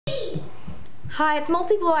Hi, it's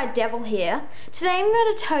Multi-Blue-Eyed Devil here. Today I'm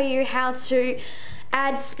going to tell you how to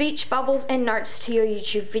add speech bubbles and notes to your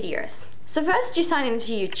YouTube videos. So first you sign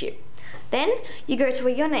into YouTube. Then you go to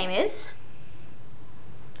where your name is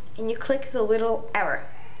and you click the little arrow.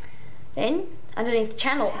 Then underneath the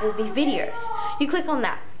channel will be videos. You click on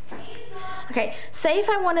that. Okay, say if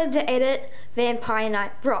I wanted to edit Vampire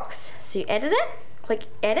Knight Rocks. So you edit it, click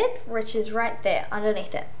edit, which is right there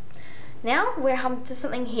underneath it. Now we're come to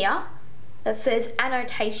something here that says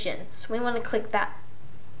annotations. We want to click that.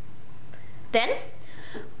 Then,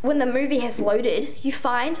 when the movie has loaded, you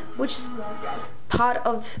find which part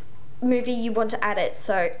of movie you want to add it.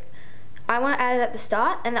 So, I want to add it at the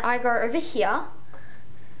start, and then I go over here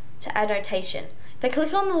to annotation. If I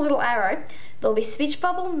click on the little arrow, there'll be speech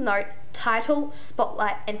bubble, note, title,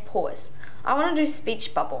 spotlight, and pause. I want to do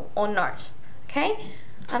speech bubble or note. Okay,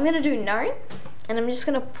 I'm going to do note, and I'm just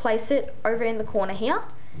going to place it over in the corner here.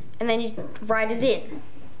 And then you write it in.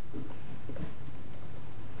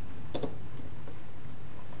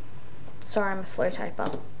 Sorry, I'm a slow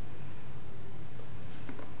typer.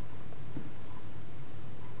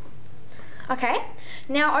 Okay,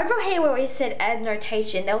 now over here where we said add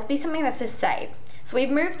notation, there will be something that says save. So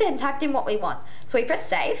we've moved it and typed in what we want. So we press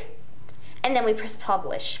save, and then we press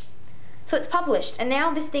publish. So it's published, and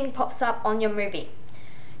now this thing pops up on your movie.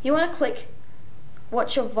 You want to click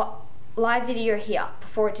watch your live video here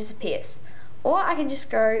before it disappears, or I can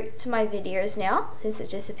just go to my videos now since it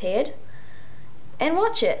disappeared and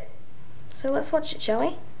watch it. So let's watch it, shall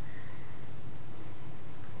we?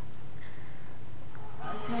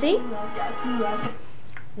 See?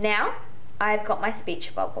 Now I've got my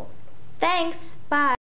speech bubble. Thanks, bye.